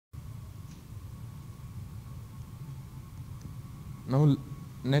Now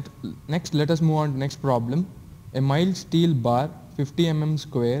next let us move on to next problem. A mild steel bar 50 mm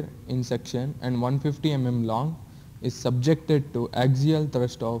square in section and 150 mm long is subjected to axial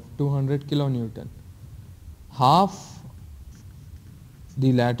thrust of 200 kilonewton. Half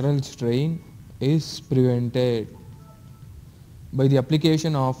the lateral strain is prevented by the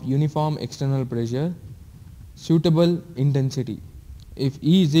application of uniform external pressure, suitable intensity. If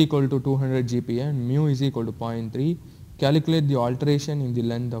E is equal to 200 GPa and mu is equal to 0.3, calculate the alteration in the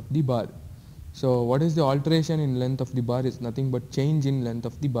length of the bar. So what is the alteration in length of the bar is nothing but change in length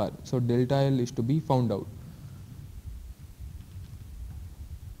of the bar. So delta L is to be found out.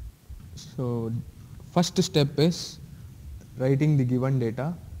 So first step is writing the given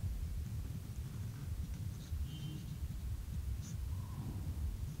data.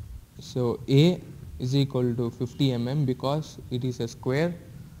 So A is equal to 50 mm because it is a square.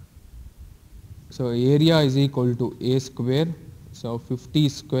 So area is equal to A square. So 50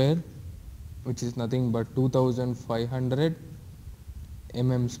 square, which is nothing but 2500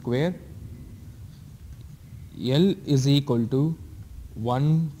 mm square. L is equal to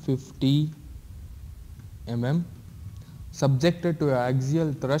 150 mm. Subjected to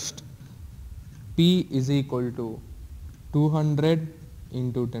axial thrust, P is equal to 200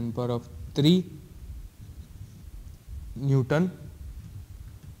 into 10 power of 3 Newton.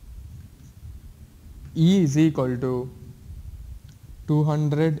 E is equal to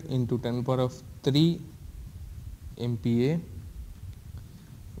 200 into 10 power of 3 MPa.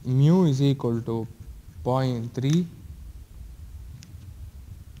 Mu is equal to 0.3,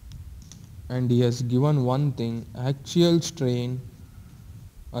 and he has given one thing, axial strain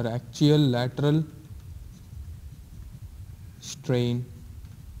or axial lateral strain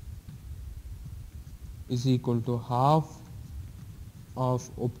is equal to half of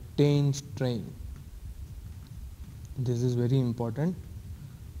obtained strain. This is very important.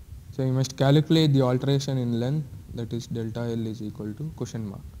 So you must calculate the alteration in length, that is delta L is equal to question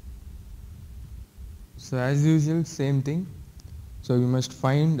mark. So as usual, same thing. So we must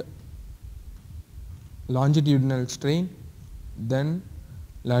find longitudinal strain, then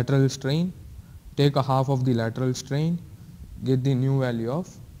lateral strain, take a half of the lateral strain, get the new value of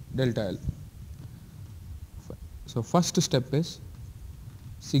delta L. So first step is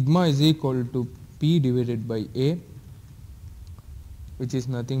sigma is equal to P divided by A, which is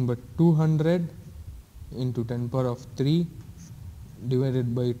nothing but 200 into 10 power of 3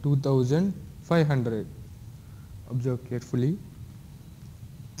 divided by 2500. Observe carefully.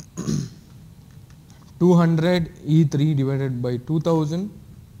 200 E3 divided by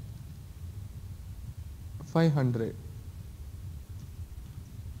 2500,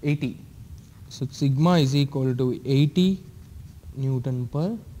 80. So sigma is equal to 80 Newton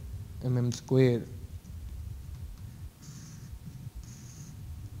per mm square.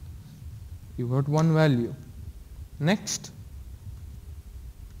 You got one value. Next,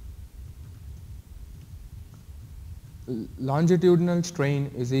 longitudinal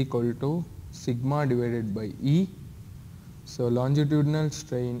strain is equal to sigma divided by E. So longitudinal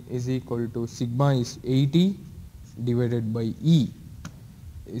strain is equal to sigma is 80 divided by E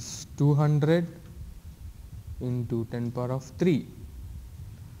is 200 into 10 power of 3.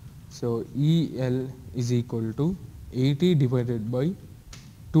 So EL is equal to 80 divided by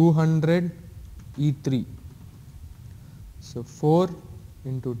 200 E3. So 4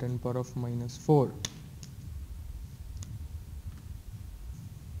 into 10 power of minus 4.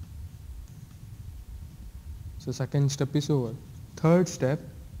 So second step is over. Third step,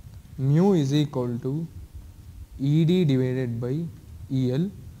 mu is equal to ED divided by EL.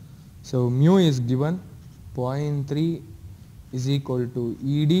 So mu is given 0.3 is equal to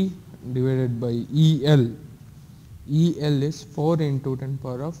ED divided by EL. EL is 4 into 10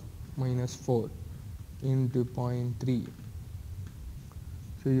 power of minus 4 into 0.3.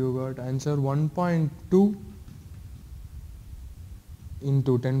 So you got answer 1.2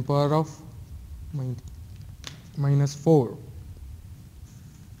 into 10 power of minus 4.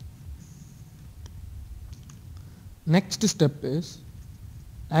 Next step is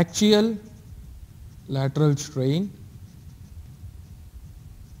axial lateral strain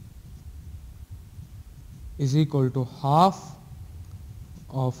is equal to half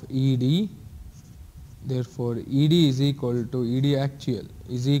of ED. Therefore ED is equal to ED axial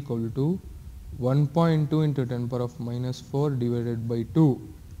is equal to 1.2 into 10 power of minus 4 divided by 2.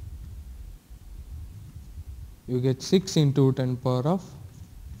 You get 6 into 10 power of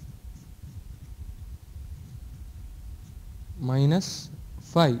minus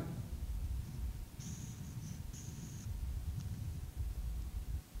 5.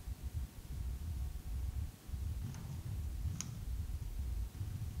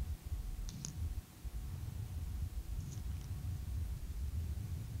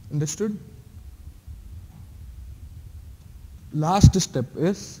 Understood? Last step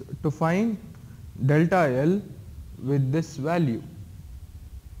is to find delta L with this value.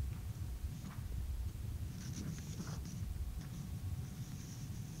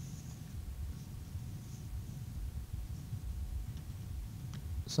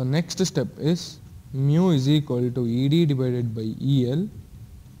 So next step is mu is equal to ED divided by EL,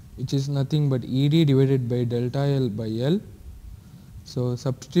 which is nothing but ED divided by delta L by L. So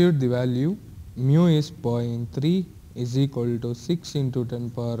substitute the value. Mu is 0.3 is equal to 6 into 10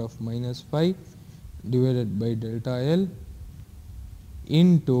 power of minus 5 divided by delta L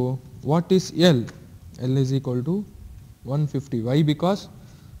into what is L? L is equal to 150. Why? Because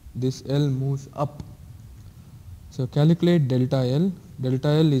this L moves up. So calculate delta L. Delta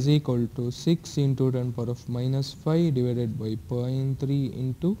L is equal to 6 into 10 power of minus 5 divided by 0.3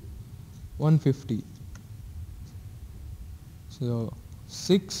 into 150. So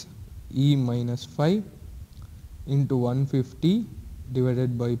 6 E minus 5 into 150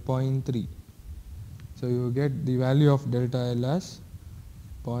 divided by 0.3. So you get the value of delta L as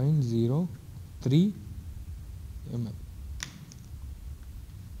 0.03 mm.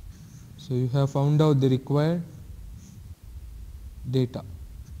 So you have found out the required data.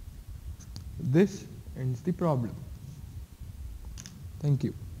 This ends the problem. Thank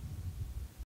you.